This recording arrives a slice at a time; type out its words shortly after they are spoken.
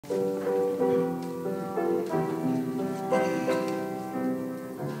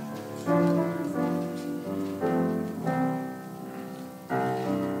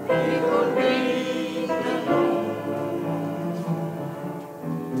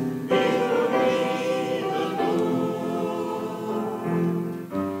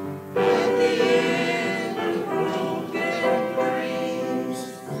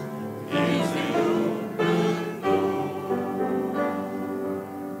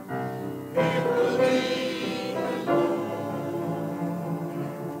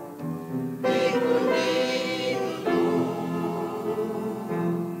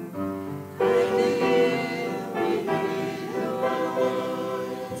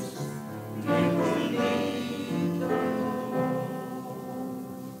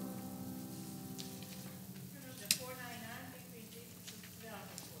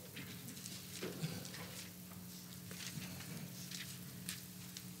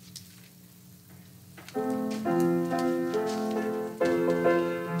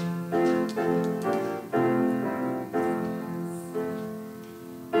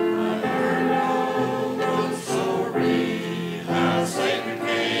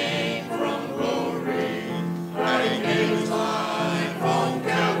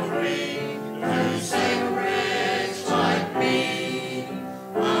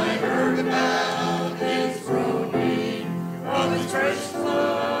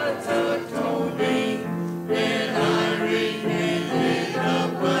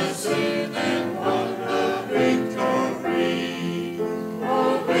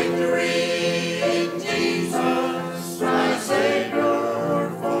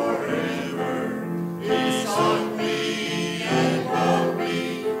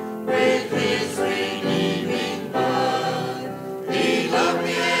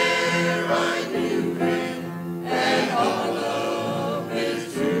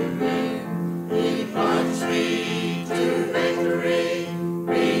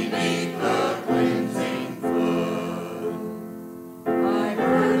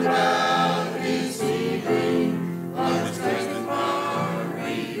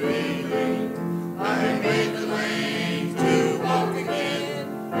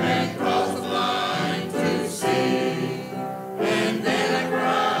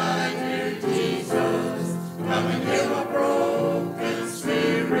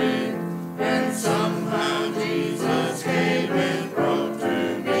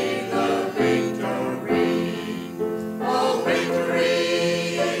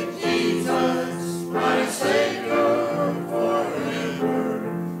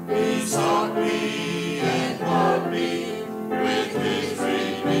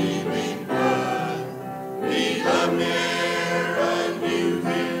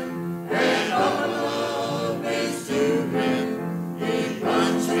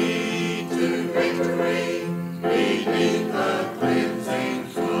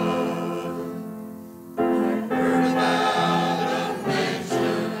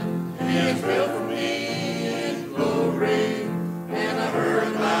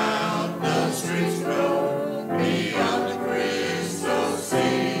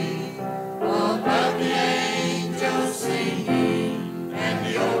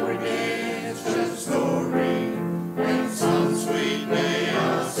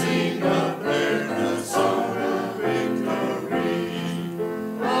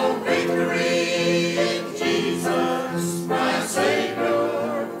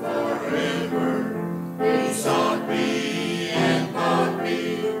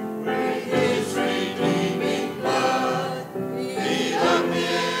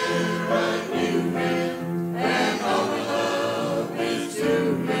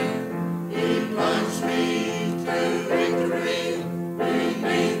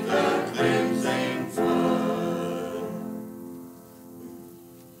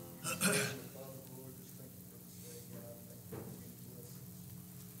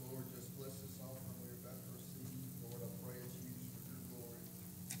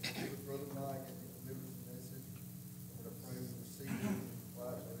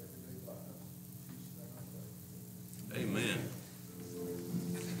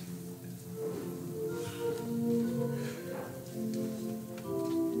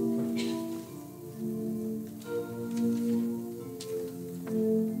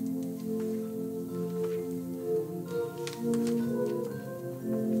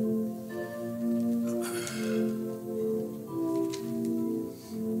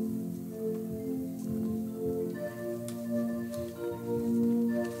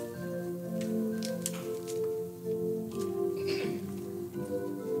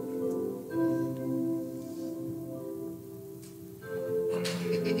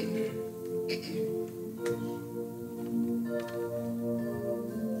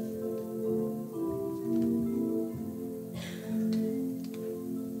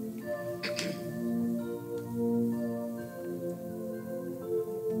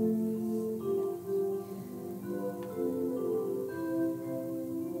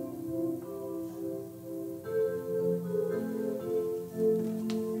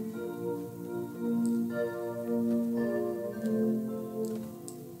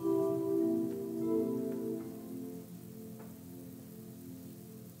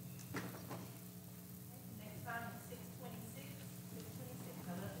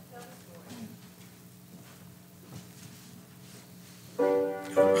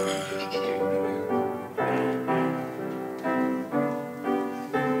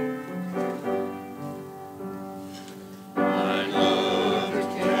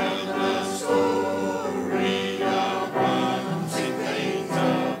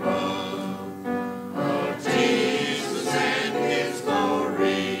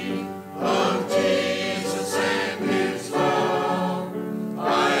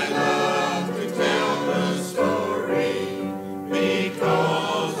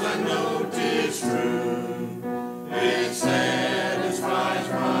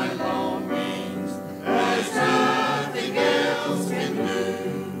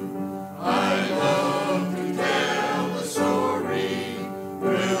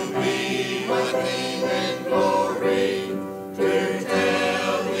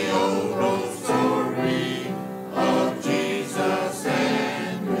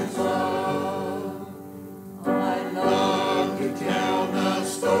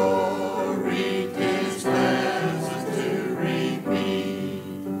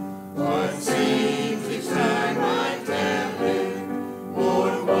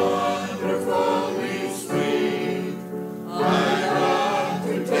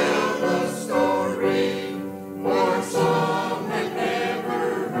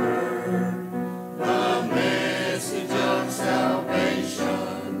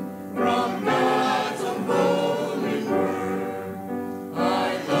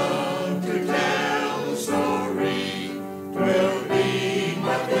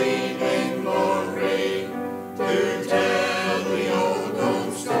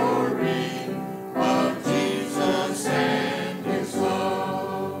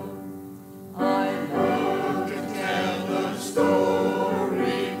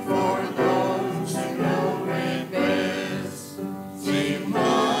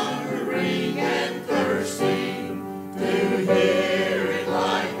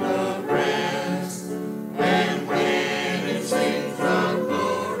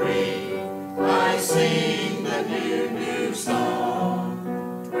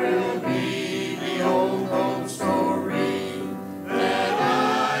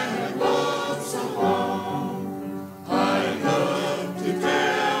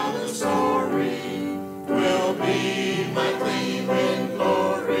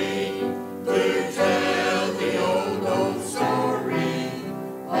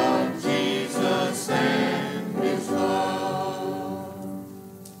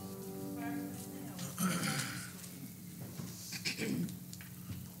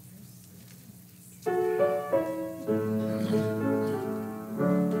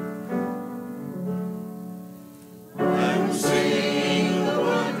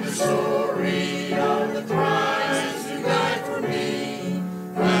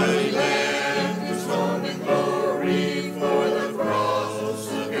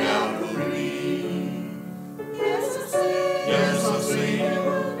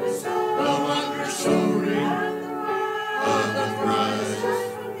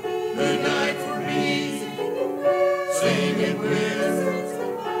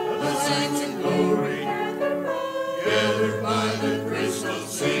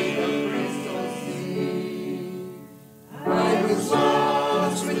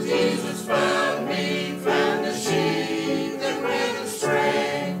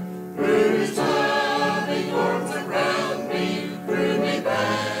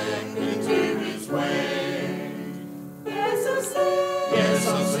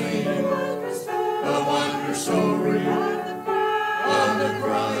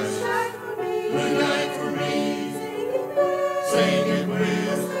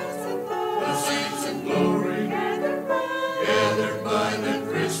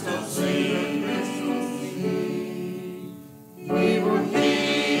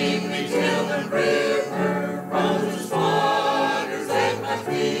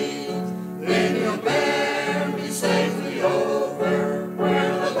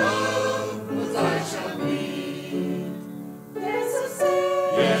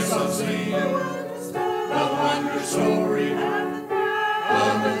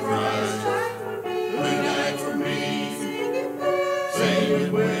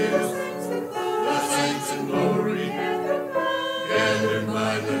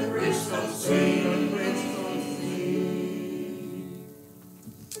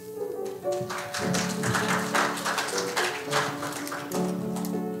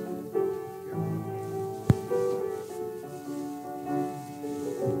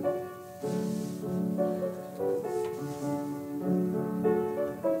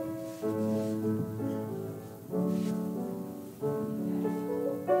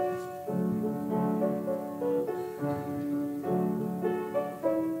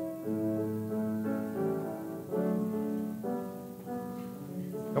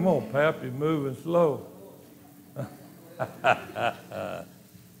Come on, Pap, you're moving slow.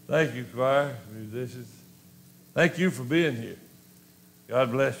 Thank you, choir, musicians. Thank you for being here.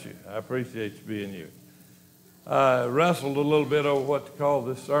 God bless you. I appreciate you being here. I wrestled a little bit over what to call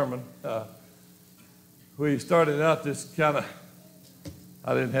this sermon. We started out this kind of,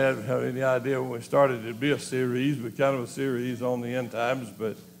 I didn't have any idea when we started it'd be a series, but kind of a series on the end times,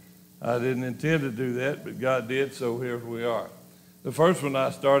 but I didn't intend to do that, but God did, so here we are. The first one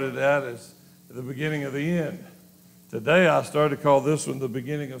I started out is the beginning of the end. Today I started to call this one the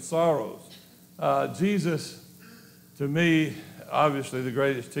beginning of sorrows. Jesus, to me, obviously the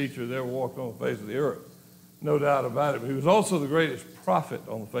greatest teacher that ever walked on the face of the earth. No doubt about it. But he was also the greatest prophet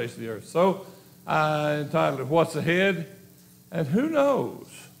on the face of the earth. So I entitled it, What's Ahead? And who knows?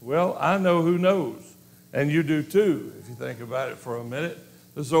 Well, I know who knows. And you do too, if you think about it for a minute.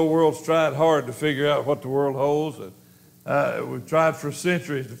 This old world's tried hard to figure out what the world holds. And we've tried for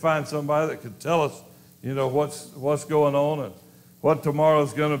centuries to find somebody that could tell us, you know, what's going on and what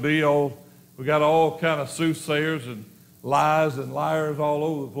tomorrow's going to be. We got all kind of soothsayers and lies and liars all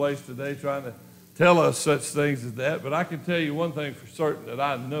over the place today trying to tell us such things as that. But I can tell you one thing for certain that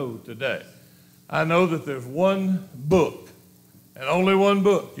I know today. I know that there's one book, and only one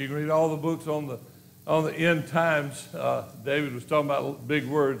book. You can read all the books on the end times. David was talking about big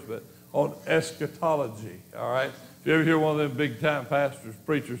words, but on eschatology, all right? If you ever hear one of them big-time pastors,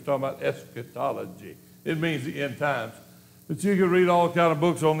 preachers talking about eschatology, it means the end times. But you can read all kind of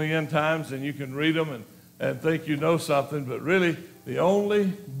books on the end times, and you can read them and think you know something, but really the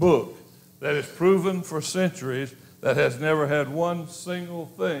only book that is proven for centuries that has never had one single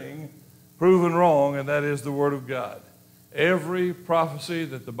thing proven wrong, and that is the Word of God. Every prophecy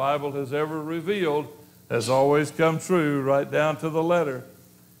that the Bible has ever revealed has always come true right down to the letter.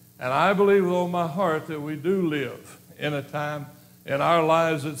 And I believe with all my heart that we do live in a time in our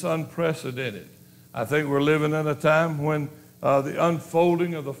lives that's unprecedented. I think we're living in a time when the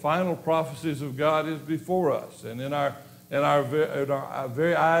unfolding of the final prophecies of God is before us and in our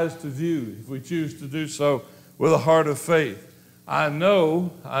very eyes to view, if we choose to do so with a heart of faith. I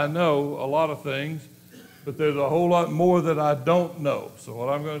know a lot of things, but there's a whole lot more that I don't know. So what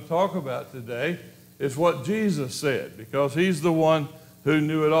I'm going to talk about today is what Jesus said, because he's the one who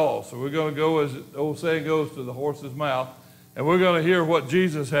knew it all. So we're going to go, as the old saying goes, to the horse's mouth, and we're going to hear what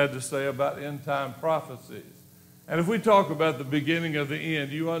Jesus had to say about end-time prophecies. And if we talk about the beginning of the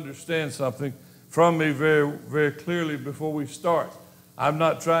end, you understand something from me very, very clearly before we start. I'm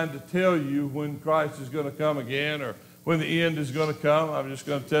not trying to tell you when Christ is going to come again or when the end is going to come. I'm just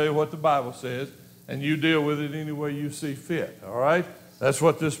going to tell you what the Bible says, and you deal with it any way you see fit, all right? That's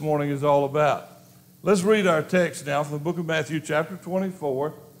what this morning is all about. Let's read our text now from the book of Matthew, chapter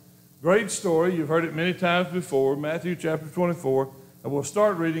 24. Great story. You've heard it many times before. Matthew, chapter 24. And we'll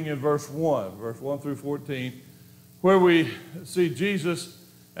start reading in verse 1 through 14, where we see Jesus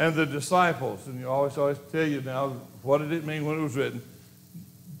and the disciples. And you always tell you now, what did it mean when it was written?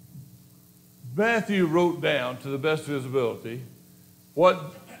 Matthew wrote down, to the best of his ability, what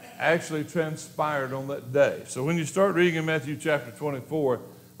actually transpired on that day. So when you start reading in Matthew, chapter 24,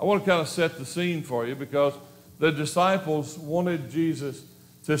 I want to kind of set the scene for you, because the disciples wanted Jesus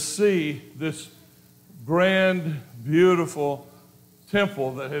to see this grand, beautiful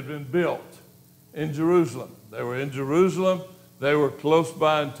temple that had been built in Jerusalem. They were in Jerusalem. They were close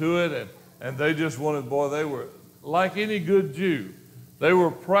by to it, and they just wanted, they were like any good Jew. They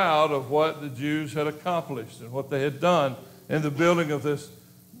were proud of what the Jews had accomplished and what they had done in the building of this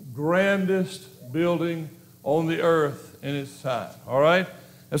grandest building on the earth in its time. All right?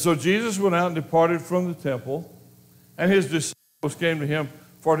 And so Jesus went out and departed from the temple, and his disciples came to him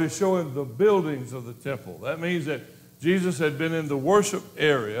for to show him the buildings of the temple. That means that Jesus had been in the worship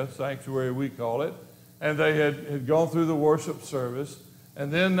area, sanctuary we call it, and they had gone through the worship service,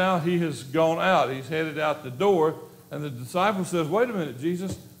 and then now he has gone out. He's headed out the door, and the disciple says, wait a minute,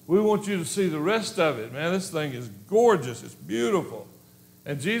 Jesus, we want you to see the rest of it. Man, this thing is gorgeous. It's beautiful.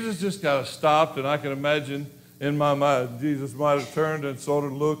 And Jesus just kind of stopped, and I can imagine in my mind, Jesus might have turned and sort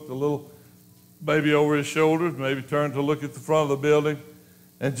of looked a little, maybe over his shoulders, maybe turned to look at the front of the building.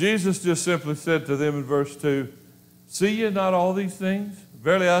 And Jesus just simply said to them in verse 2, see ye not all these things?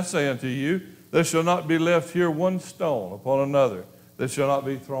 Verily I say unto you, there shall not be left here one stone upon another that shall not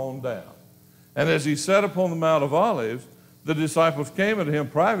be thrown down. And as he sat upon the Mount of Olives, the disciples came unto him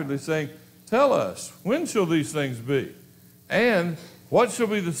privately, saying, tell us, when shall these things be? And what shall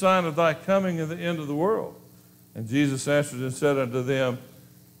be the sign of thy coming and the end of the world? And Jesus answered and said unto them,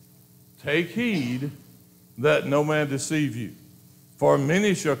 take heed that no man deceive you. For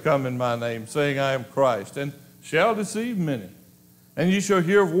many shall come in my name, saying, I am Christ, and shall deceive many. And ye shall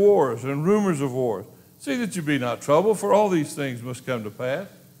hear of wars and rumors of wars. See that you be not troubled, for all these things must come to pass.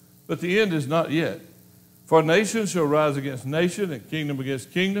 But the end is not yet. For nation shall rise against nation, and kingdom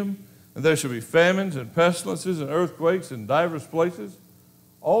against kingdom, and there shall be famines and pestilences and earthquakes in divers places.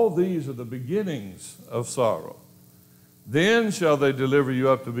 All these are the beginnings of sorrow. Then shall they deliver you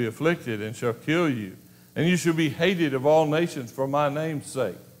up to be afflicted, and shall kill you. And you shall be hated of all nations for my name's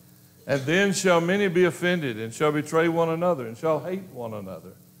sake. And then shall many be offended, and shall betray one another, and shall hate one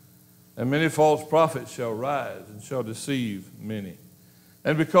another. And many false prophets shall rise, and shall deceive many.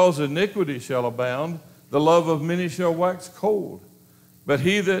 And because iniquity shall abound, the love of many shall wax cold. But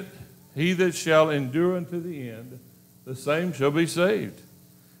he that shall endure unto the end, the same shall be saved.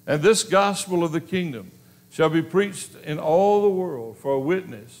 And this gospel of the kingdom shall be preached in all the world for a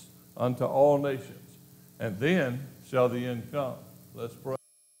witness unto all nations. And then shall the end come. Let's pray.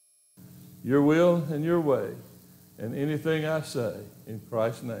 Your will and your way, and anything I say, in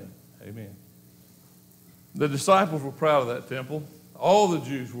Christ's name, amen. The disciples were proud of that temple. All the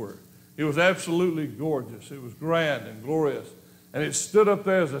Jews were. It was absolutely gorgeous. It was grand and glorious. And it stood up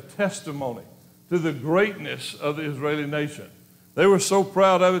there as a testimony to the greatness of the Israeli nation. They were so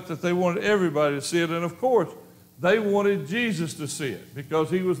proud of it that they wanted everybody to see it. And of course, they wanted Jesus to see it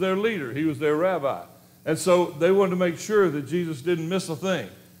because he was their leader. He was their rabbi. And so they wanted to make sure that Jesus didn't miss a thing.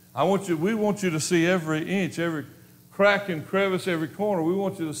 We want you to see every inch, every crack and crevice, every corner. We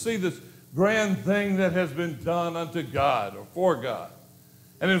want you to see this grand thing that has been done unto God or for God.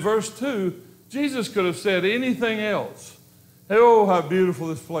 And in verse 2, Jesus could have said anything else. Hey, oh, how beautiful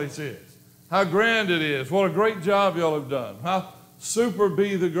this place is. How grand it is. What a great job y'all have done. How super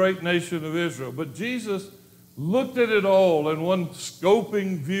be the great nation of Israel. But Jesus looked at it all in one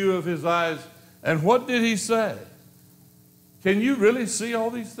scoping view of his eyes. And what did he say? Can you really see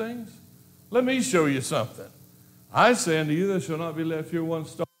all these things? Let me show you something. I say unto you, there shall not be left here one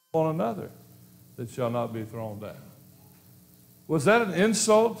stone upon another that shall not be thrown down. Was that an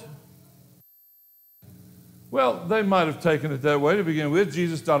insult? Well, they might have taken it that way to begin with.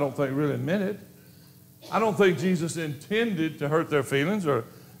 Jesus, I don't think, really meant it. I don't think Jesus intended to hurt their feelings or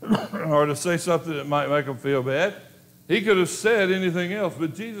to say something that might make them feel bad. He could have said anything else,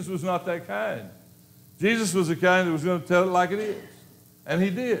 but Jesus was not that kind. Jesus was the kind that was going to tell it like it is. And he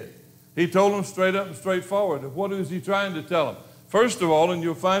did. He told them straight up and straightforward. What is he trying to tell them? First of all, and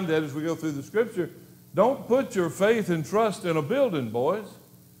you'll find that as we go through the scripture, don't put your faith and trust in a building, boys.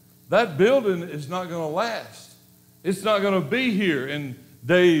 That building is not going to last. It's not going to be here in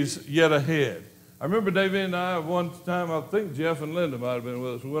days yet ahead. I remember David and I, one time, I think Jeff and Linda might have been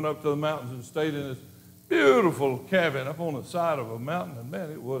with us. We went up to the mountains and stayed in this beautiful cabin up on the side of a mountain, and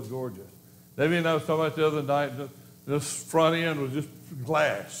man, it was gorgeous. David and I was talking about the other night, this front end was just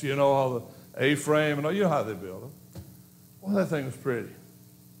glass, you know, all the A-frame, and all, you know how they build them. Well, that thing was pretty.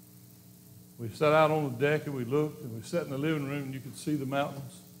 We sat out on the deck and we looked, and we sat in the living room, and you could see the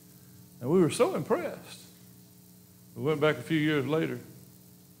mountains. And we were so impressed. We went back a few years later,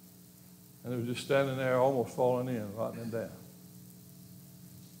 and they were just standing there almost falling in, rotting down.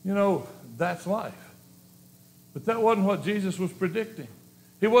 You know, that's life. But that wasn't what Jesus was predicting.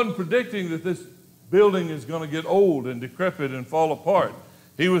 He wasn't predicting that this building is going to get old and decrepit and fall apart.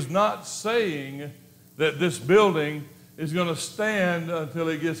 He was not saying that this building is going to stand until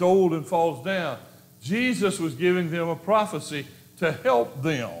it gets old and falls down. Jesus was giving them a prophecy to help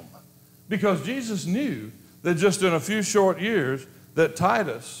them because Jesus knew that just in a few short years, that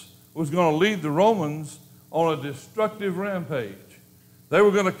Titus was going to lead the Romans on a destructive rampage. They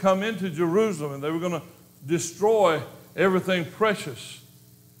were going to come into Jerusalem and they were going to destroy everything precious.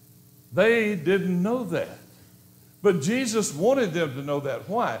 They didn't know that. But Jesus wanted them to know that.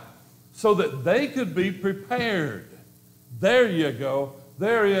 Why? So that they could be prepared. There you go.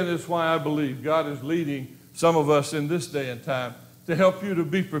 Therein is why I believe God is leading some of us in this day and time to help you to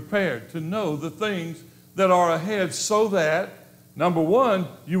be prepared, to know the things that are ahead so that, number one,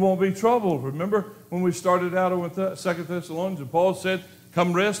 you won't be troubled. Remember when we started out with 2 Thessalonians and Paul said,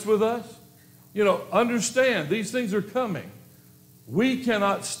 come rest with us? You know, understand these things are coming. We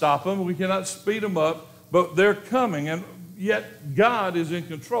cannot stop them. We cannot speed them up, but they're coming, and yet God is in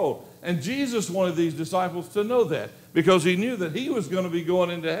control. And Jesus wanted these disciples to know that because he knew that he was going to be going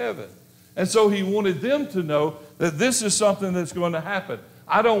into heaven. And so he wanted them to know that this is something that's going to happen.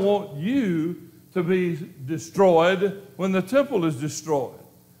 I don't want you to be destroyed when the temple is destroyed.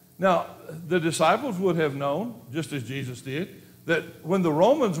 Now, the disciples would have known, just as Jesus did, that when the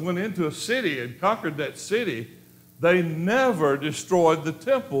Romans went into a city and conquered that city, they never destroyed the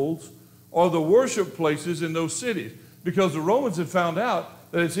temples or the worship places in those cities because the Romans had found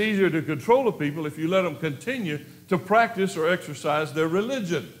out that it's easier to control the people if you let them continue to practice or exercise their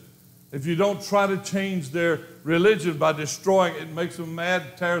religion. If you don't try to change their religion by destroying it, it makes them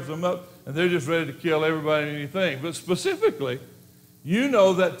mad, tears them up, and they're just ready to kill everybody and anything. But specifically, you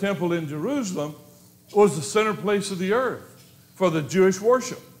know that temple in Jerusalem was the center place of the earth for the Jewish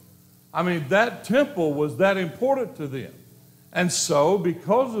worship. I mean, that temple was that important to them. And so,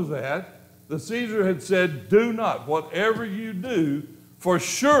 because of that, the Caesar had said, do not, whatever you do, for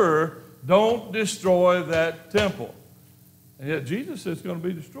sure, don't destroy that temple. And yet Jesus said it's going to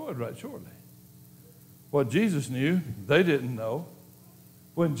be destroyed right shortly. What Jesus knew, they didn't know.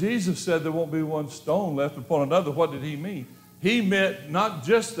 When Jesus said there won't be one stone left upon another, what did he mean? He meant not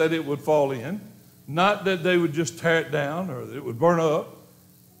just that it would fall in, not that they would just tear it down or that it would burn up,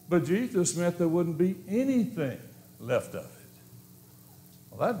 but Jesus meant there wouldn't be anything left of it.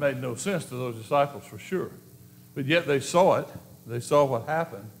 Well, that made no sense to those disciples for sure. But yet they saw it. They saw what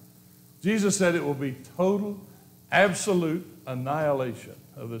happened. Jesus said it will be total, absolute annihilation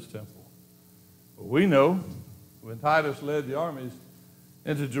of this temple. But we know when Titus led the armies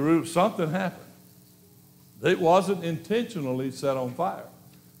into Jerusalem, something happened. It wasn't intentionally set on fire.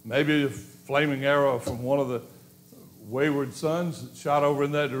 Maybe a flaming arrow from one of the wayward sons shot over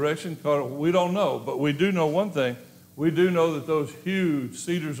in that direction. We don't know, but we do know one thing. We do know that those huge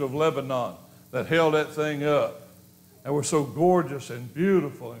cedars of Lebanon that held that thing up and were so gorgeous and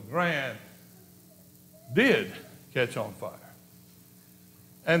beautiful and grand did catch on fire.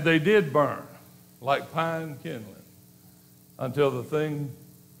 And they did burn like pine kindling until the thing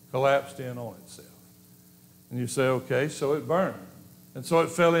collapsed in on itself. And you say, okay, so it burned. And so it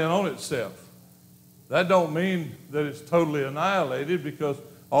fell in on itself. That don't mean that it's totally annihilated because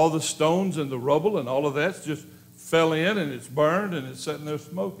all the stones and the rubble and all of that just fell in and it's burned and it's sitting there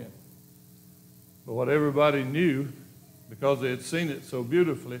smoking. But what everybody knew, because they had seen it so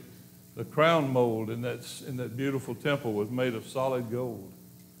beautifully, the crown mold in that beautiful temple was made of solid gold.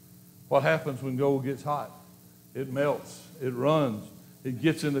 What happens when gold gets hot? It melts, it runs, it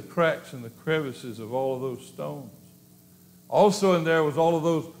gets in the cracks and the crevices of all of those stones. Also in there was all of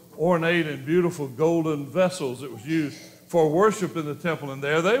those ornate and beautiful golden vessels that was used for worship in the temple. And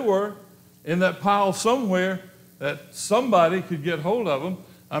there they were in that pile somewhere that somebody could get hold of them.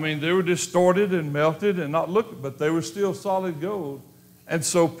 I mean, they were distorted and melted and not looked, but they were still solid gold. And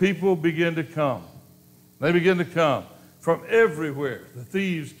so people began to come. They began to come from everywhere. The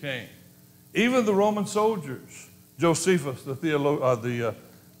thieves came. Even the Roman soldiers. Josephus,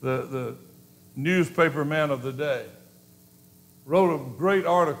 the newspaper man of the day, wrote a great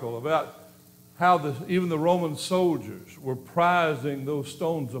article about how even the Roman soldiers were prizing those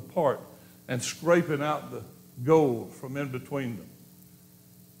stones apart and scraping out the gold from in between them.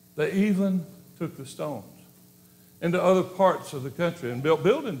 They even took the stones into other parts of the country and built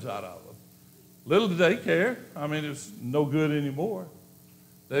buildings out of them. Little did they care. I mean, it's no good anymore.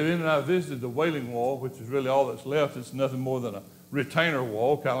 David and I visited the Wailing Wall, which is really all that's left. It's nothing more than a retainer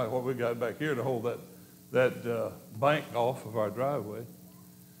wall, kind of like what we got back here to hold that bank off of our driveway.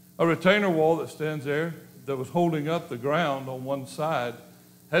 A retainer wall that stands there that was holding up the ground on one side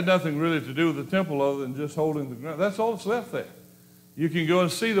had nothing really to do with the temple other than just holding the ground. That's all that's left there. You can go and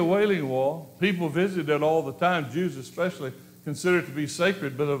see the Wailing Wall. People visit it all the time, Jews especially, consider it to be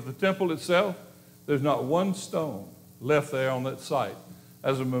sacred, but of the temple itself, there's not one stone left there on that site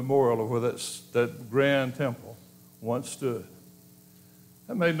as a memorial of where that grand temple once stood.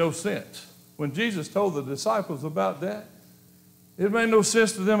 That made no sense. When Jesus told the disciples about that, It made no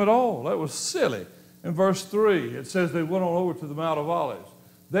sense to them at all. That was silly. In verse 3, it says they went on over to the Mount of Olives.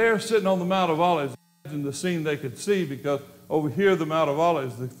 They're sitting on the Mount of Olives. Imagine the scene they could see, because over here, the Mount of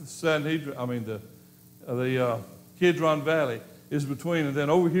Olives, the Kidron Valley is between, and then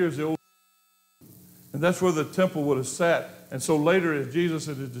over here is the old, and that's where the temple would have sat. And so later, as Jesus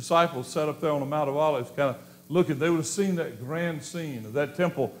and his disciples sat up there on the Mount of Olives, kind of looking, they would have seen that grand scene of that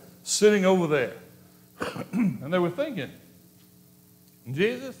temple sitting over there. And they were thinking,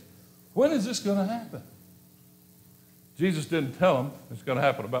 Jesus, when is this going to happen? Jesus didn't tell them it's going to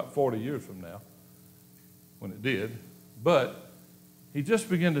happen about 40 years from now, when it did. But he just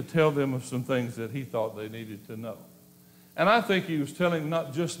began to tell them of some things that he thought they needed to know. And I think he was telling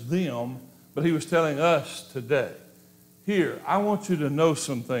not just them, but he was telling us today. Here, I want you to know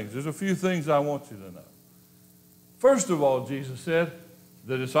some things. There's a few things I want you to know. First of all, Jesus said,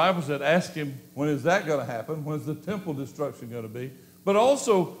 the disciples had asked him, when is that going to happen? When is the temple destruction going to be? But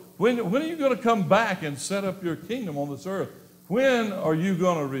also, when are you going to come back and set up your kingdom on this earth? When are you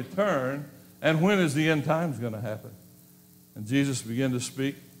going to return? And when is the end times going to happen? And Jesus began to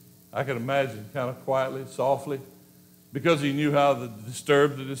speak, I can imagine, kind of quietly, softly, because he knew how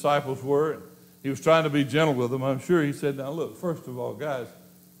disturbed the disciples were. And he was trying to be gentle with them. I'm sure he said, now look, first of all, guys,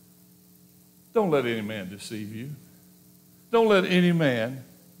 don't let any man deceive you. Don't let any man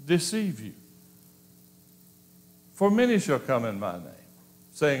deceive you. For many shall come in my name,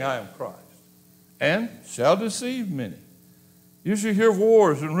 saying, I am Christ, and shall deceive many. You shall hear of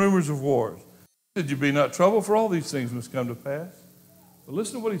wars and rumors of wars. Did you be not troubled? For all these things must come to pass. But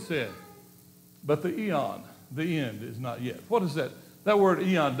listen to what he said. But the eon, the end, is not yet. What is that? That word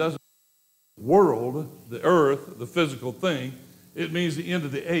eon doesn't mean world, the earth, the physical thing. It means the end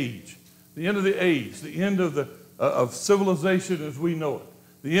of the age. The end of the age, the end of civilization as we know it.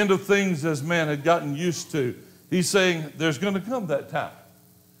 The end of things as man had gotten used to. He's saying there's going to come that time.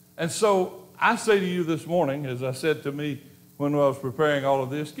 And so I say to you this morning, as I said to me when I was preparing all of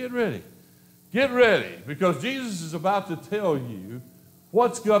this, get ready. Get ready, because Jesus is about to tell you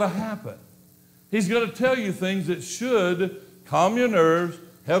what's going to happen. He's going to tell you things that should calm your nerves,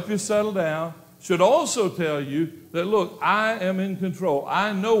 help you settle down, should also tell you that, look, I am in control.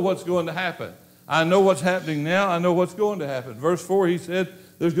 I know what's going to happen. I know what's happening now. I know what's going to happen. Verse 4, he said,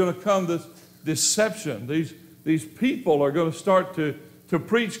 there's going to come this deception. These people are going to start to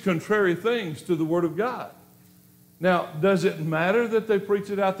preach contrary things to the Word of God. Now, does it matter that they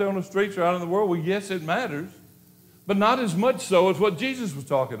preach it out there on the streets or out in the world? Well, yes, it matters, but not as much so as what Jesus was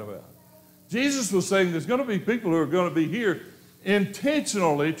talking about. Jesus was saying there's going to be people who are going to be here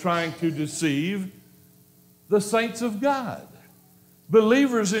intentionally trying to deceive the saints of God,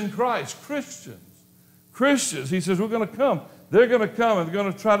 believers in Christ, Christians. He says, we're going to come. They're going to come and they're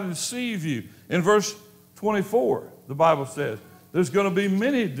going to try to deceive you. In verse 24, the Bible says, there's going to be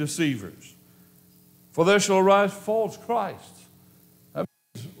many deceivers. For there shall arise false Christs, that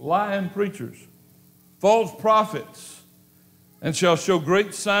means lying preachers, false prophets, and shall show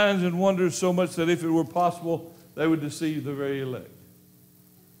great signs and wonders, so much that if it were possible, they would deceive the very elect.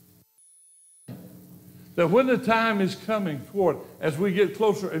 That when the time is coming toward, as we get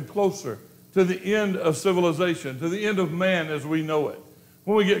closer and closer to the end of civilization, to the end of man as we know it,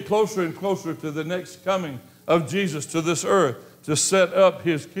 when we get closer and closer to the next coming of Jesus to this earth to set up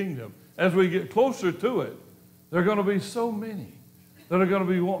his kingdom, as we get closer to it, there are going to be so many that are going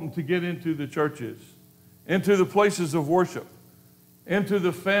to be wanting to get into the churches, into the places of worship, into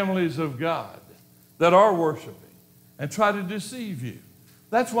the families of God that are worshiping, and try to deceive you.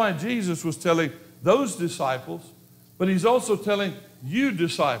 That's why Jesus was telling those disciples, but he's also telling you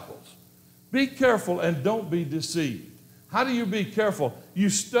disciples, be careful and don't be deceived. How do you be careful? You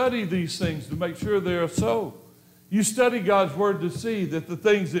study these things to make sure they are so. You study God's Word to see that the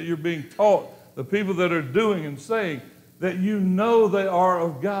things that you're being taught, the people that are doing and saying, that you know they are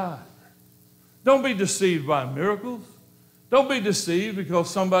of God. Don't be deceived by miracles. Don't be deceived because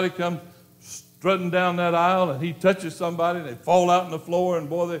somebody comes strutting down that aisle and he touches somebody and they fall out on the floor and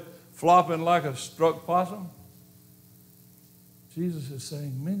boy, they're flopping like a struck possum. Jesus is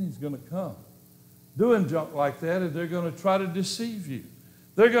saying many's going to come doing junk like that, and they're going to try to deceive you.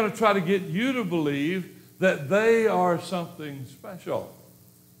 They're going to try to get you to believe that they are something special.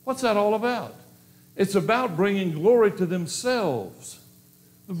 What's that all about? It's about bringing glory to themselves.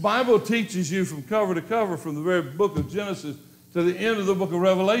 The Bible teaches you from cover to cover, from the very book of Genesis to the end of the book of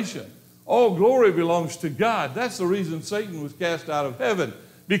Revelation. All glory belongs to God. That's the reason Satan was cast out of heaven,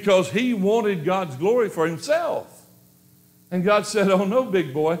 because he wanted God's glory for himself. And God said, oh no,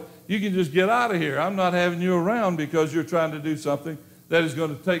 big boy, you can just get out of here. I'm not having you around because you're trying to do something that is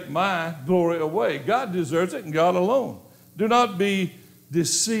going to take my glory away. God deserves it, and God alone Do not be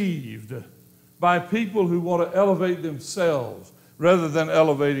deceived by people who want to elevate themselves rather than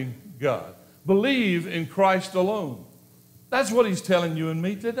elevating God. Believe in Christ alone. That's what he's telling you and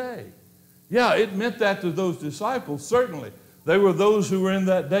me today. Yeah, it meant that to those disciples, certainly. They were those who were in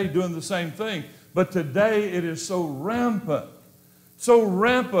that day doing the same thing. But today it is so rampant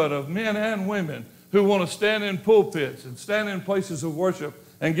of men and women who want to stand in pulpits and stand in places of worship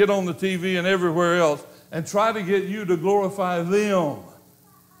and get on the TV and everywhere else and try to get you to glorify them,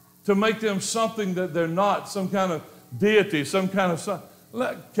 to make them something that they're not, some kind of deity, some kind of...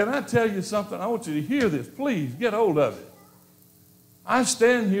 Can I tell you something? I want you to hear this. Please, get hold of it. I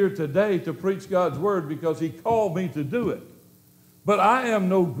stand here today to preach God's word because he called me to do it. But I am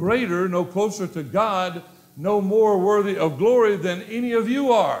no greater, no closer to God, no more worthy of glory than any of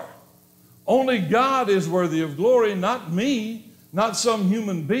you are. Only God is worthy of glory, not me, not some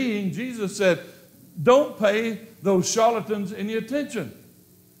human being. Jesus said, don't pay those charlatans any attention.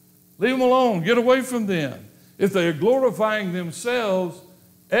 Leave them alone. Get away from them. If they are glorifying themselves,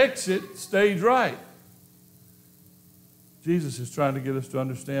 exit stage right. Jesus is trying to get us to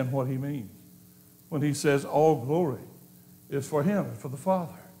understand what he means when he says all glory is for him and for the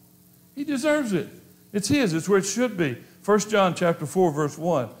Father. He deserves it. It's his. It's where it should be. 1 John chapter 4, verse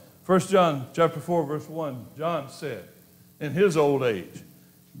 1. 1 John chapter 4, verse 1, John said, in his old age,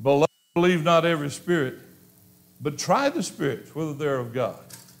 beloved, believe not every spirit, but try the spirits, whether they're of God,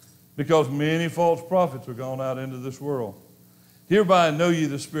 because many false prophets are gone out into this world. Hereby know ye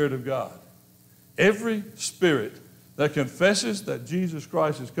the Spirit of God. Every spirit that confesses that Jesus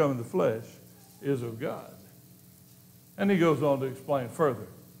Christ has come in the flesh is of God. And he goes on to explain further.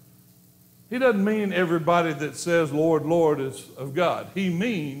 He doesn't mean everybody that says, Lord, Lord, is of God. He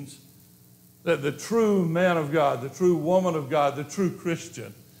means that the true man of God, the true woman of God, the true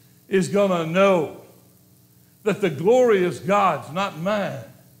Christian is going to know that the glory is God's, not mine.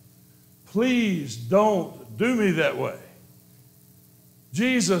 Please don't do me that way.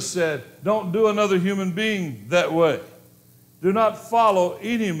 Jesus said, don't do another human being that way. Do not follow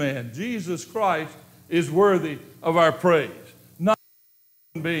any man. Jesus Christ is worthy of our praise, not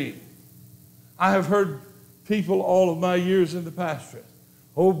a human being. I have heard people all of my years in the pastorate,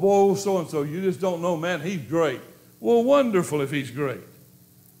 oh boy, so-and-so, you just don't know, man, he's great. Well, wonderful if he's great.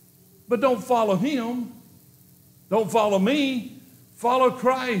 But don't follow him. Don't follow me. Follow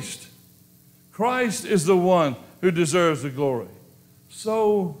Christ. Christ is the one who deserves the glory.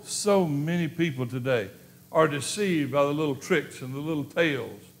 So many people today are deceived by the little tricks and the little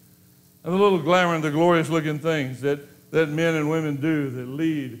tales and the little glamour and the glorious looking things that men and women do that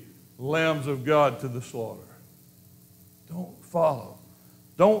lead lambs of God to the slaughter. Don't follow.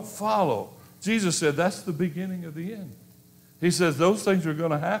 Don't follow. Jesus said that's the beginning of the end. He says those things are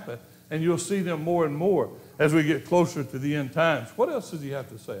going to happen, and you'll see them more and more as we get closer to the end times. What else does he have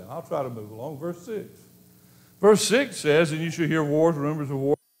to say? I'll try to move along. Verse 6. Verse 6 says, and you shall hear wars, rumors of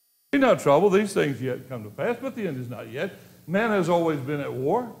wars. Be not troubled, these things yet come to pass, but the end is not yet. Man has always been at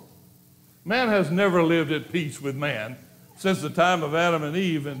war. Man has never lived at peace with man since the time of Adam and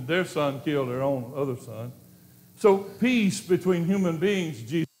Eve, and their son killed their own other son. So peace between human beings,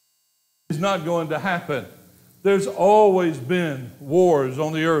 Jesus, is not going to happen. There's always been wars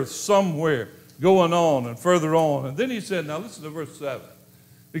on the earth somewhere going on and further on. And then he said, now listen to verse 7.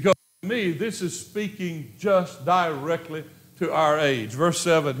 Because to me, this is speaking just directly to our age. Verse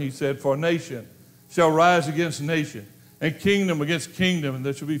 7, he said, for nation shall rise against nation, and kingdom against kingdom, and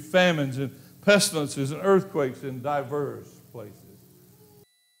there shall be famines and pestilences and earthquakes in diverse places.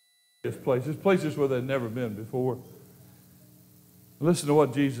 Places where they've never been before. Listen to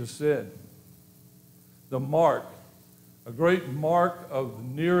what Jesus said. The mark, a great mark of the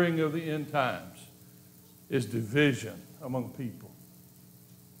nearing of the end times, is division among people.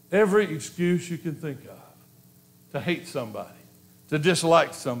 Every excuse you can think of to hate somebody, to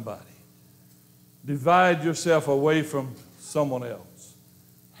dislike somebody. Divide yourself away from someone else.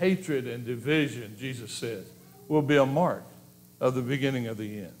 Hatred and division, Jesus said, will be a mark of the beginning of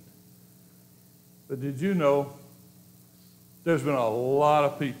the end. But did you know there's been a lot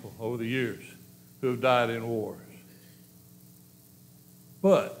of people over the years who have died in wars?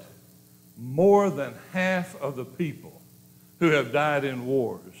 But more than half of the people who have died in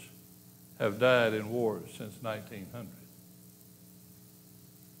wars have died in wars since 1900.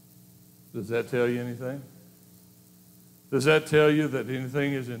 Does that tell you anything? Does that tell you that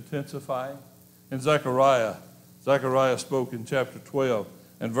anything is intensifying? In Zechariah spoke in chapter 12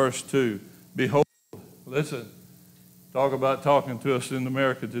 and verse 2. Behold, listen, talk about talking to us in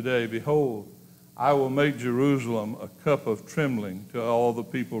America today. Behold, I will make Jerusalem a cup of trembling to all the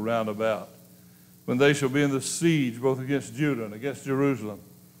people round about. when they shall be in the siege, both against Judah and against Jerusalem.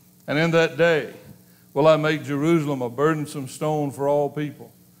 And in that day will I make Jerusalem a burdensome stone for all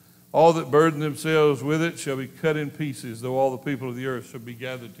people. All that burden themselves with it shall be cut in pieces, though all the people of the earth shall be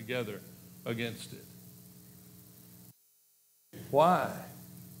gathered together against it. Why?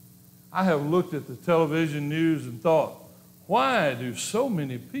 I have looked at the television news and thought, why do so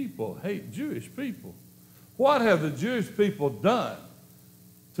many people hate Jewish people? What have the Jewish people done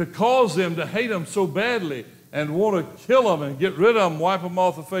to cause them to hate them so badly and want to kill them and get rid of them, wipe them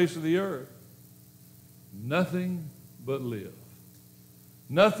off the face of the earth? Nothing but live.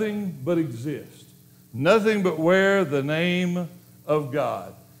 Nothing but exist. Nothing but wear the name of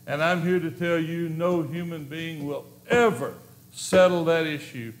God. And I'm here to tell you, no human being will ever settle that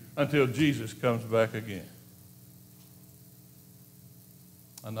issue until Jesus comes back again.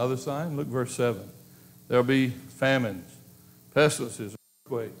 Another sign, look verse 7. There'll be famines, pestilences,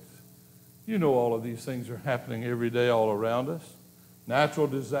 earthquakes. You know all of these things are happening every day all around us. Natural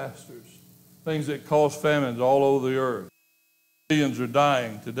disasters, things that cause famines all over the earth. Millions are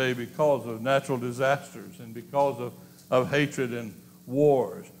dying today because of natural disasters and because of hatred and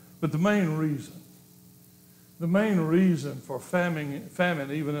wars. But the main reason for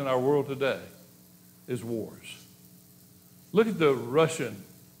famine even in our world today is wars. Look at the Russian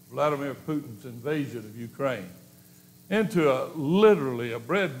Vladimir Putin's invasion of Ukraine into literally a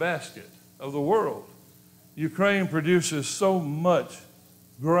breadbasket of the world. Ukraine produces so much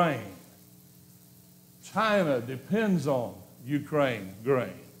grain. China depends on Ukraine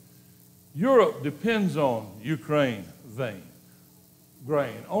grain. Europe depends on Ukraine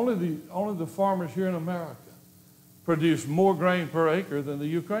grain. Only the farmers here in America produce more grain per acre than the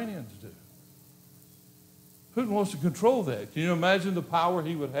Ukrainians do. Putin wants to control that. Can you imagine the power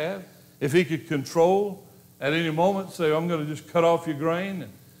he would have if he could control at any moment, say, I'm going to just cut off your grain?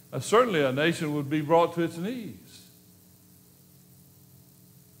 And certainly a nation would be brought to its knees.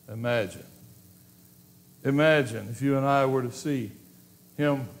 Imagine if you and I were to see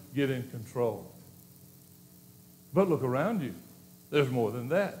him get in control. But look around you. There's more than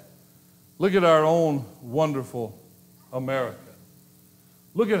that. Look at our own wonderful America.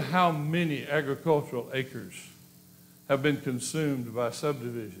 Look at how many agricultural acres have been consumed by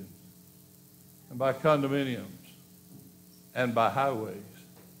subdivisions and by condominiums and by highways.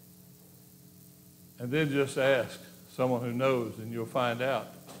 And then just ask someone who knows and you'll find out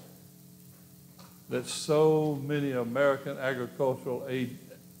that so many American agricultural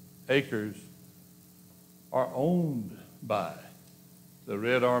acres are owned by the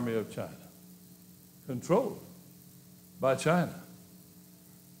Red Army of China, controlled by China.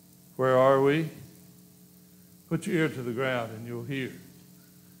 Where are we? Put your ear to the ground and you'll hear.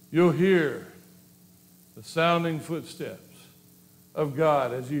 You'll hear the sounding footsteps of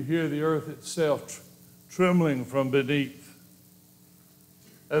God as you hear the earth itself trembling from beneath.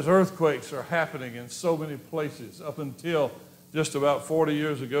 As earthquakes are happening in so many places. Up until just about 40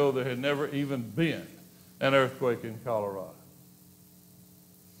 years ago, there had never even been an earthquake in Colorado.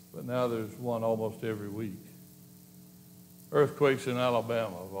 But now there's one almost every week. Earthquakes in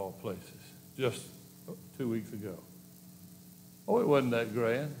Alabama, of all places, just 2 weeks ago. Oh, it wasn't that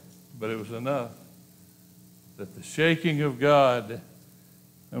grand, but it was enough that the shaking of God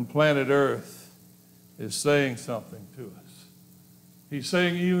on planet Earth is saying something to us. He's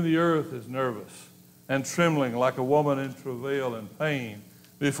saying even the earth is nervous and trembling like a woman in travail and pain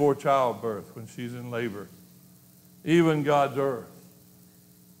before childbirth when she's in labor. Even God's earth.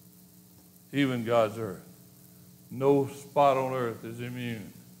 Even God's earth. No spot on earth is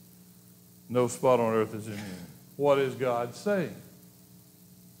immune. No spot on earth is immune. What is God saying?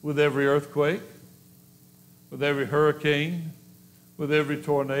 With every earthquake, with every hurricane, with every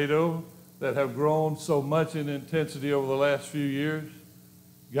tornado that have grown so much in intensity over the last few years,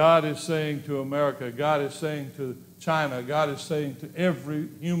 God is saying to America, God is saying to China, God is saying to every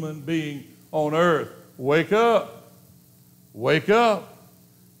human being on earth, wake up, wake up,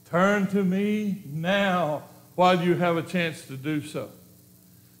 turn to me now while you have a chance to do so.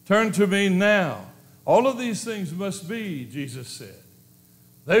 Turn to me now. All of these things must be, Jesus said.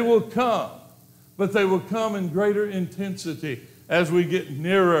 They will come, but they will come in greater intensity as we get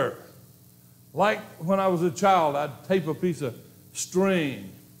nearer. Like when I was a child, I'd tape a piece of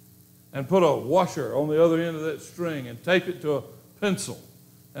string and put a washer on the other end of that string and tape it to a pencil.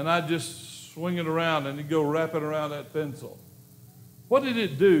 And I'd just swing it around and it'd go wrap it around that pencil. What did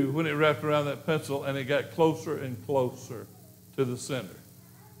it do when it wrapped around that pencil and it got closer and closer to the center?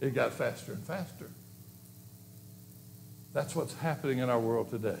 It got faster and faster. That's what's happening in our world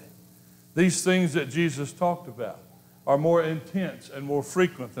today. These things that Jesus talked about are more intense and more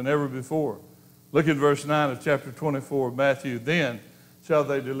frequent than ever before. Look at verse 9 of chapter 24 of Matthew. Then shall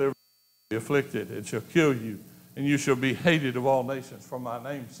they deliver the afflicted, and shall kill you, and you shall be hated of all nations for my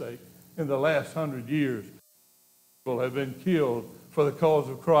name's sake. In the last 100 years, people have been killed for the cause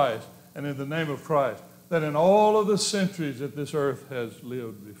of Christ and in the name of Christ, that in all of the centuries that this earth has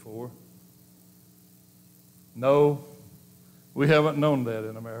lived before. No, we haven't known that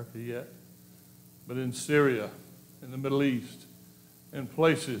in America yet. But in Syria, in the Middle East, in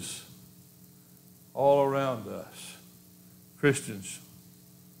places all around us, Christians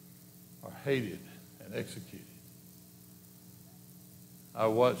are hated and executed. I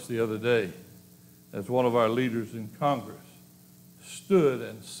watched the other day as one of our leaders in Congress stood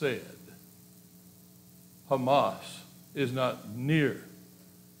and said, Hamas is not near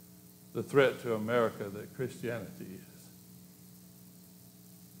the threat to America that Christianity is.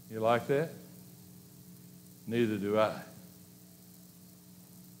 You like that? Neither do I.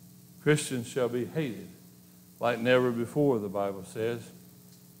 Christians shall be hated like never before, the Bible says.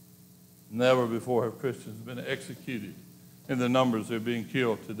 Never before have Christians been executed in the numbers they're being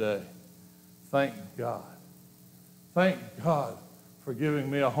killed today. Thank God. Thank God for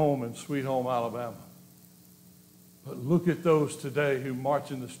giving me a home in Sweet Home, Alabama. But look at those today who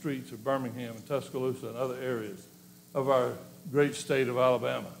march in the streets of Birmingham and Tuscaloosa and other areas of our great state of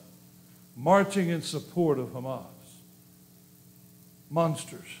Alabama, marching in support of Hamas.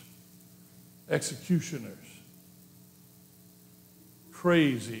 Monsters, executioners,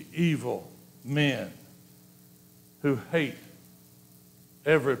 crazy, evil men who hate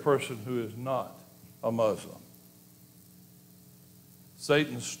every person who is not a Muslim.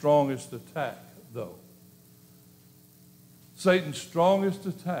 Satan's strongest attack, though, Satan's strongest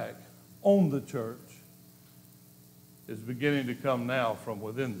attack on the church is beginning to come now from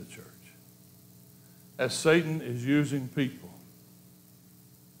within the church, as Satan is using people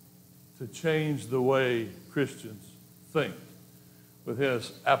to change the way Christians think with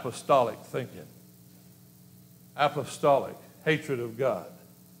his apostolic thinking. Apostolic, hatred of God.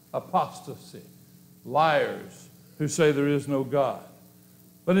 Apostasy, liars who say there is no God.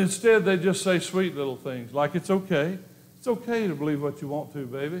 But instead they just say sweet little things like it's okay. It's okay to believe what you want to,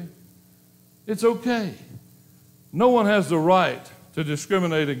 baby. It's okay. No one has the right to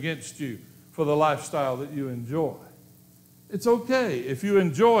discriminate against you for the lifestyle that you enjoy. It's okay. If you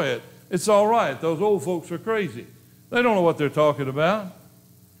enjoy it, it's all right. Those old folks are crazy. They don't know what they're talking about.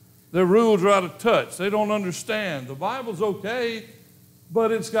 Their rules are out of touch. They don't understand. The Bible's okay,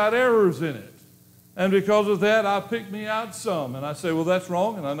 but it's got errors in it. And because of that, I pick me out some. And I say, well, that's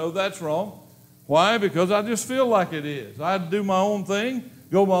wrong, and I know that's wrong. Why? Because I just feel like it is. I do my own thing,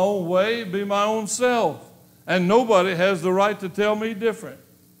 go my own way, be my own self. And nobody has the right to tell me different.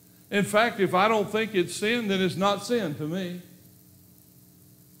 In fact, if I don't think it's sin, then it's not sin to me.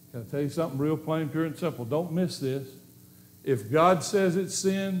 Can I tell you something real plain, pure, and simple? Don't miss this. If God says it's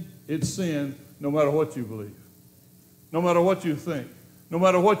sin no matter what you believe, no matter what you think, no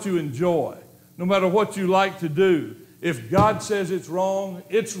matter what you enjoy, no matter what you like to do. If God says it's wrong,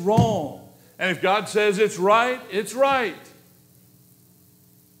 it's wrong. And if God says it's right, it's right.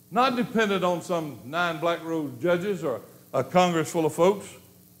 Not dependent on some 9 black road judges or a Congress full of folks.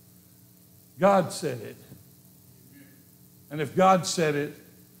 God said it. And if God said it,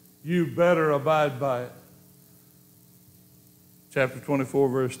 you better abide by it. Chapter 24,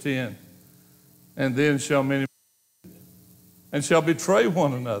 verse 10. And then shall many and shall betray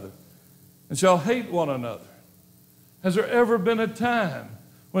one another and shall hate one another. Has there ever been a time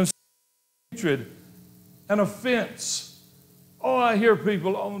when hatred and offense? Oh, I hear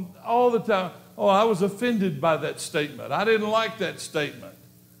people all the time, oh, I was offended by that statement. I didn't like that statement.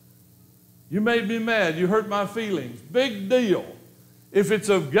 You made me mad. You hurt my feelings. Big deal. If it's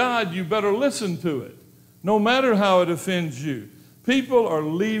of God, you better listen to it, no matter how it offends you. People are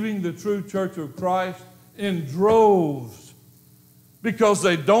leaving the true church of Christ in droves because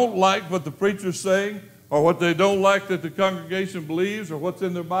they don't like what the preacher's saying or what they don't like that the congregation believes or what's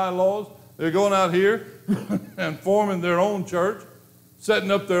in their bylaws. They're going out here and forming their own church, setting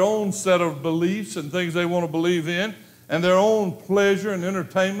up their own set of beliefs and things they want to believe in, and their own pleasure and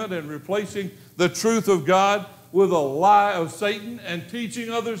entertainment, and replacing the truth of God with a lie of Satan and teaching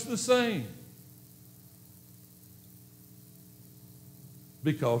others the same.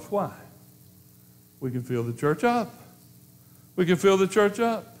 Because why? We can fill the church up. We can fill the church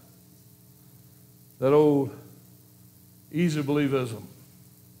up. That old easy believism.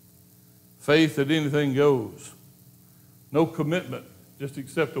 Faith that anything goes. No commitment, just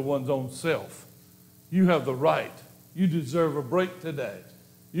except to one's own self. You have the right. You deserve a break today.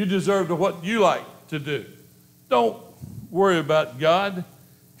 You deserve to what you like to do. Don't worry about God.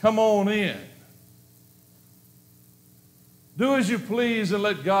 Come on in. Do as you please and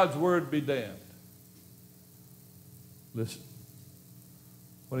let God's word be damned. Listen,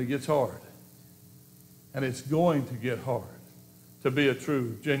 when it gets hard, and it's going to get hard to be a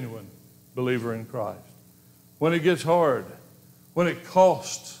true, genuine believer in Christ. When it gets hard, when it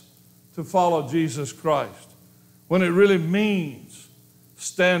costs to follow Jesus Christ, when it really means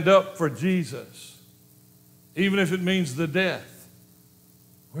stand up for Jesus, even if it means the death,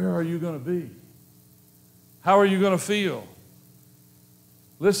 where are you going to be? How are you going to feel?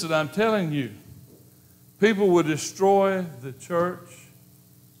 Listen, I'm telling you, people would destroy the church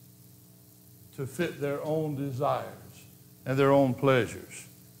to fit their own desires and their own pleasures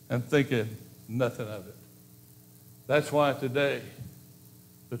and thinking nothing of it. That's why today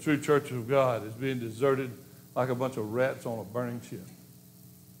the true church of God is being deserted like a bunch of rats on a burning ship.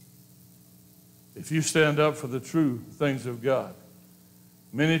 If you stand up for the true things of God,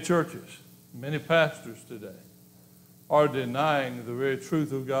 many churches, many pastors today are denying the very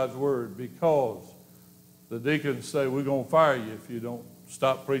truth of God's word because the deacons say, we're going to fire you if you don't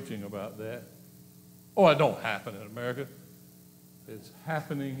stop preaching about that. Oh, it don't happen in America. It's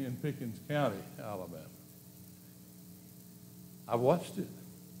happening in Pickens County, Alabama. I've watched it.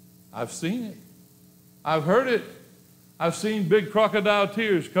 I've seen it. I've heard it. I've seen big crocodile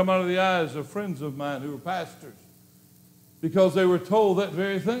tears come out of the eyes of friends of mine who were pastors because they were told that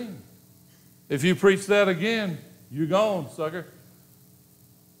very thing. If you preach that again, you're gone, sucker.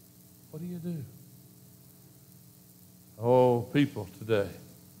 What do you do? Oh, people today,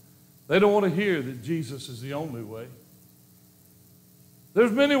 they don't want to hear that Jesus is the only way.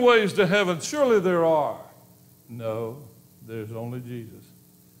 There's many ways to heaven. Surely there are. No, there's only Jesus.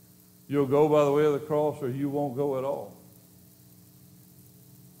 You'll go by the way of the cross or you won't go at all.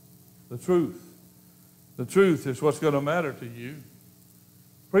 The truth is what's going to matter to you.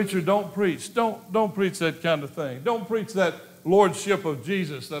 Preacher, don't preach. Don't preach that kind of thing. Don't preach that lordship of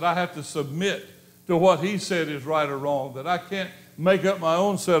Jesus, that I have to submit to what he said is right or wrong, that I can't make up my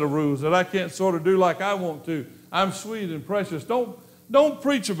own set of rules, that I can't sort of do like I want to. I'm sweet and precious. Don't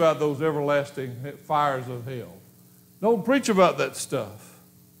preach about those everlasting fires of hell. Don't preach about that stuff.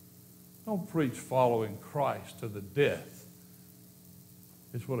 Don't preach following Christ to the death.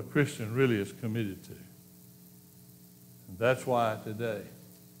 It's what a Christian really is committed to. And that's why today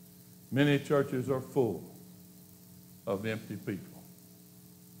many churches are full of empty people.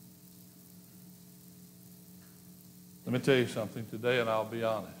 Let me tell you something today, and I'll be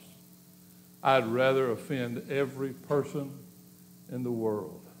honest. I'd rather offend every person in the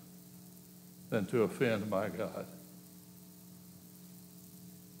world than to offend my God.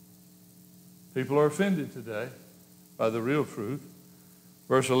 People are offended today by the real truth.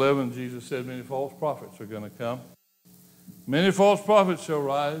 Verse 11, Jesus said, many false prophets are going to come. Many false prophets shall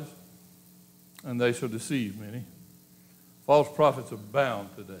rise, and they shall deceive many. False prophets abound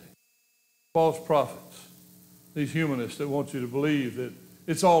today. False prophets, these humanists that want you to believe that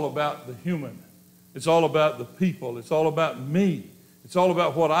it's all about the human. It's all about the people. It's all about me. It's all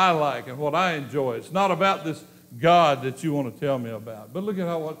about what I like and what I enjoy. It's not about this God that you want to tell me about. But look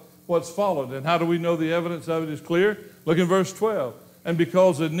at what's followed. And how do we know the evidence of it is clear? Look in verse 12. And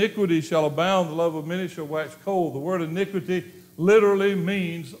because iniquity shall abound, the love of many shall wax cold. The word iniquity literally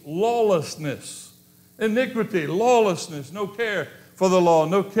means lawlessness. Iniquity, lawlessness, no care for the law,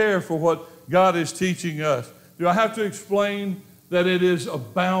 no care for what God is teaching us. Do I have to explain that it is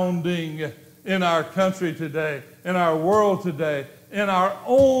abounding in our country today, in our world today, in our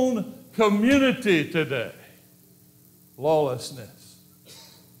own community today? Lawlessness.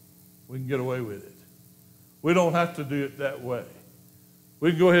 We can get away with it. We don't have to do it that way. We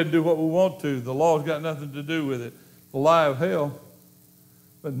can go ahead and do what we want to. The law's got nothing to do with it. The lie of hell.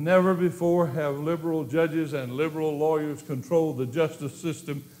 But never before have liberal judges and liberal lawyers controlled the justice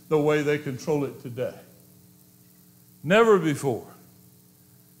system the way they control it today. Never before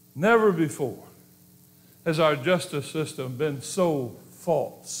has our justice system been so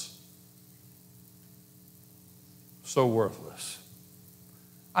false, so worthless.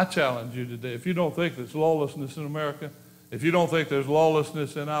 I challenge you today, if you don't think there's lawlessness in America, if you don't think there's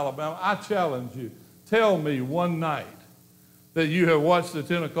lawlessness in Alabama, I challenge you, tell me one night that you have watched the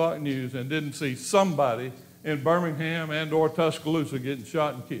 10 o'clock news and didn't see somebody in Birmingham and or Tuscaloosa getting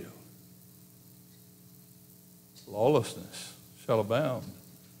shot and killed. Lawlessness shall abound.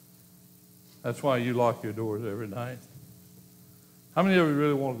 That's why you lock your doors every night. How many of you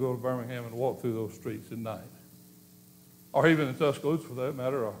really want to go to Birmingham and walk through those streets at night? Or even in Tuscaloosa for that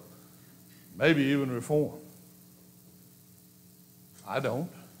matter, or maybe even Reform. I don't.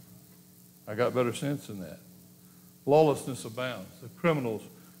 I got better sense than that. Lawlessness abounds. The criminals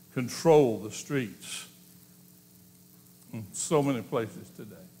control the streets. in so many places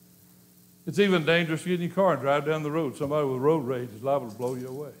today. It's even dangerous to get in your car and drive down the road. Somebody with road rage is liable to blow you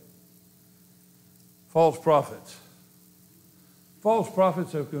away. False prophets. False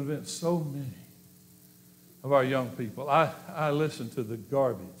prophets have convinced so many of our young people. I listen to the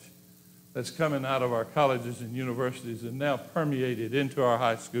garbage that's coming out of our colleges and universities and now permeated into our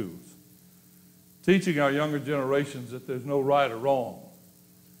high schools, teaching our younger generations that there's no right or wrong,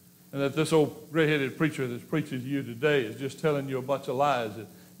 and that this old gray-headed preacher that's preaching to you today is just telling you a bunch of lies that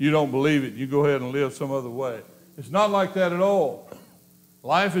you don't believe it, you go ahead and live some other way. It's not like that at all.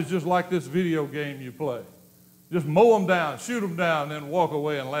 Life is just like this video game you play. Just mow them down, shoot them down, then walk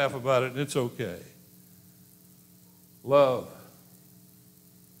away and laugh about it, and it's okay. Love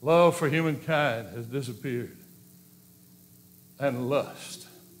for humankind has disappeared, and lust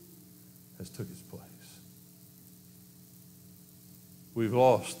has took its place. We've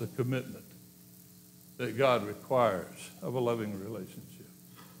lost the commitment that God requires of a loving relationship.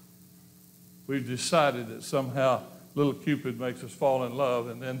 We've decided that somehow little Cupid makes us fall in love,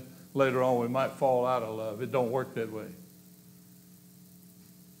 and then later on we might fall out of love. It don't work that way.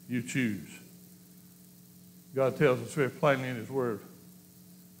 You choose. God tells us very plainly in his word,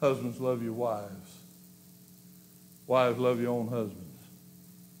 husbands, love your wives. Wives, love your own husbands.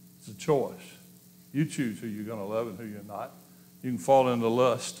 It's a choice. You choose who you're going to love and who you're not. You can fall into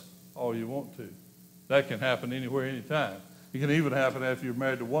lust all you want to. That can happen anywhere, anytime. It can even happen after you're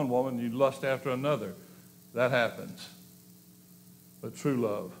married to one woman and you lust after another. That happens. But true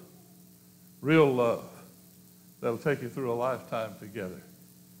love, real love, that'll take you through a lifetime together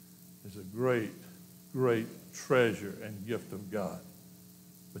is a great, great treasure and gift of God.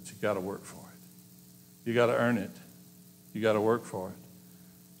 But you got to work for it. You got to earn it. You got to work for it.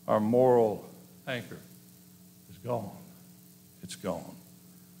 Our moral anchor is gone. It's gone.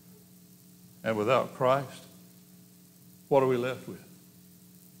 And without Christ, what are we left with?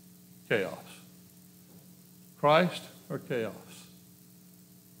 Chaos. Christ or chaos?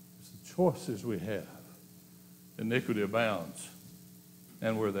 It's the choices we have. Iniquity abounds,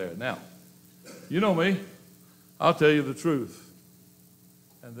 and we're there. Now, you know me. I'll tell you the truth,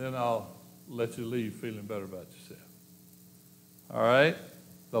 and then I'll let you leave feeling better about yourself. All right?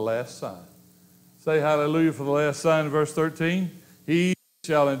 The last sign. Say hallelujah for the last sign in verse 13. He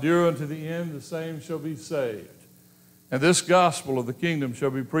shall endure unto the end, the same shall be saved. And this gospel of the kingdom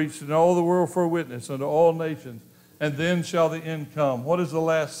shall be preached in all the world for a witness unto all nations, and then shall the end come. What is the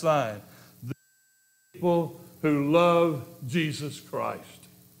last sign? The people who love Jesus Christ.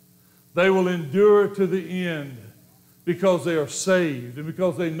 They will endure to the end because they are saved and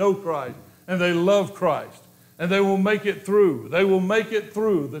because they know Christ and they love Christ. And they will make it through. They will make it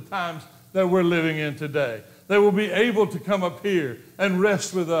through the times that we're living in today. They will be able to come up here and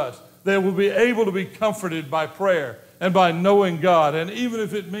rest with us. They will be able to be comforted by prayer and by knowing God. And even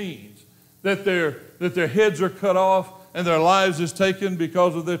if it means that their heads are cut off and their lives is taken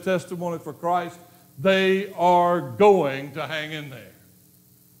because of their testimony for Christ, they are going to hang in there.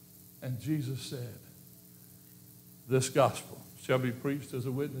 And Jesus said, this gospel shall be preached as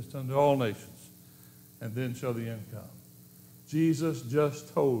a witness unto all nations, and then shall the end come. Jesus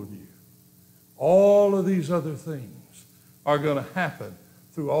just told you all of these other things are going to happen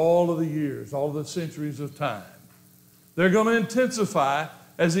through all of the years, all of the centuries of time. They're going to intensify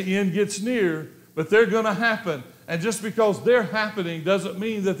as the end gets near, but they're going to happen. And just because they're happening doesn't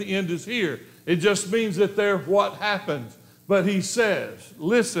mean that the end is here. It just means that they're what happens. But he says,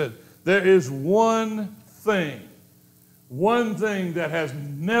 listen, there is one thing that has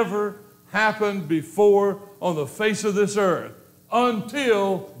never happened before on the face of this earth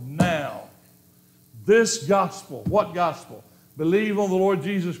until now. This gospel, what gospel? Believe on the Lord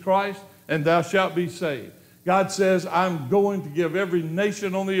Jesus Christ and thou shalt be saved. God says, I'm going to give every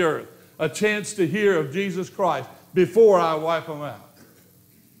nation on the earth a chance to hear of Jesus Christ before I wipe them out.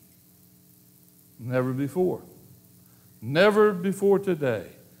 Never before. Never before today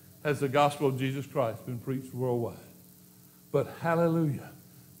has the gospel of Jesus Christ been preached worldwide. But hallelujah,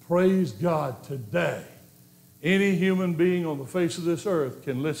 praise God, today, any human being on the face of this earth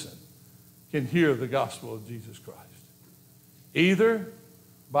can listen, can hear the gospel of Jesus Christ. Either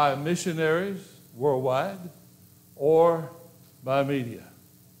by missionaries worldwide or by media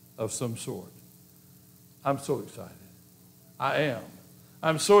of some sort. I'm so excited. I am.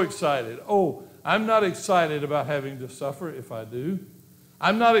 I'm so excited. Oh, I'm not excited about having to suffer if I do.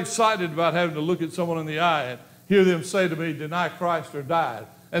 I'm not excited about having to look at someone in the eye and hear them say to me, deny Christ or die,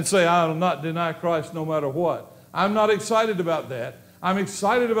 and say, I will not deny Christ no matter what. I'm not excited about that. I'm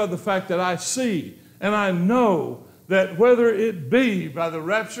excited about the fact that I see and I know that whether it be by the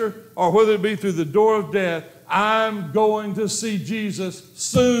rapture or whether it be through the door of death, I'm going to see Jesus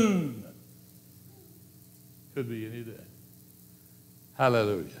soon. Could be any day.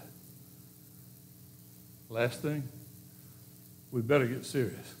 Hallelujah. Last thing, we better get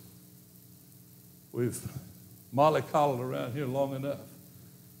serious. We've mollycoddled around here long enough.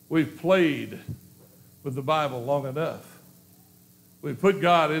 We've played with the Bible long enough. We've put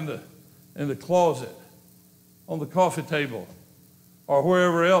God in the closet, on the coffee table, or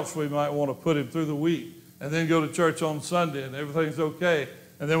wherever else we might want to put him through the week, and then go to church on Sunday and everything's okay,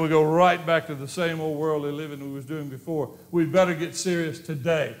 and then we go right back to the same old worldly living we was doing before. We better get serious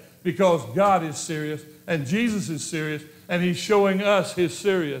today, because God is serious and Jesus is serious, and he's showing us his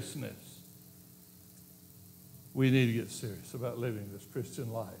seriousness. We need to get serious about living this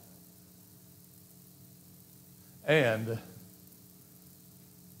Christian life. And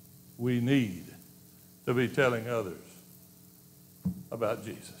we need to be telling others about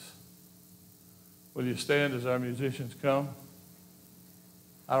Jesus. Will you stand as our musicians come?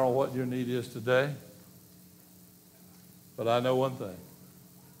 I don't know what your need is today, but I know one thing.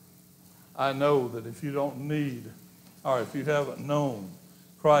 I know that if you don't need, or if you haven't known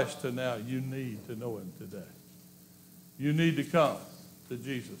Christ to now, you need to know him today. You need to come to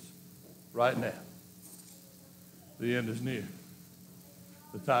Jesus right now. The end is near.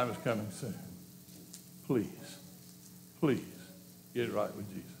 The time is coming soon. Please, please get right with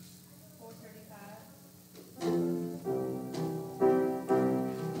Jesus. 4:35.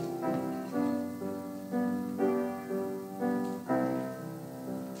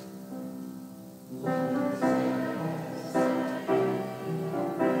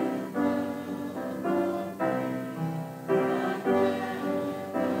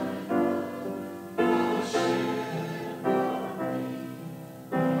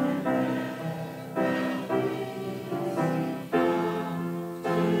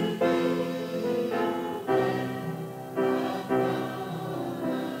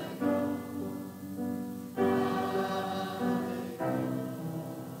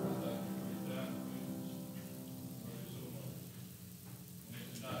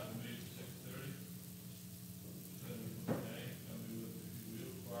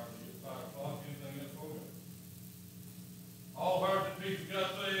 All hearts and peace of God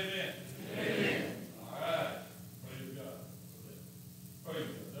say amen.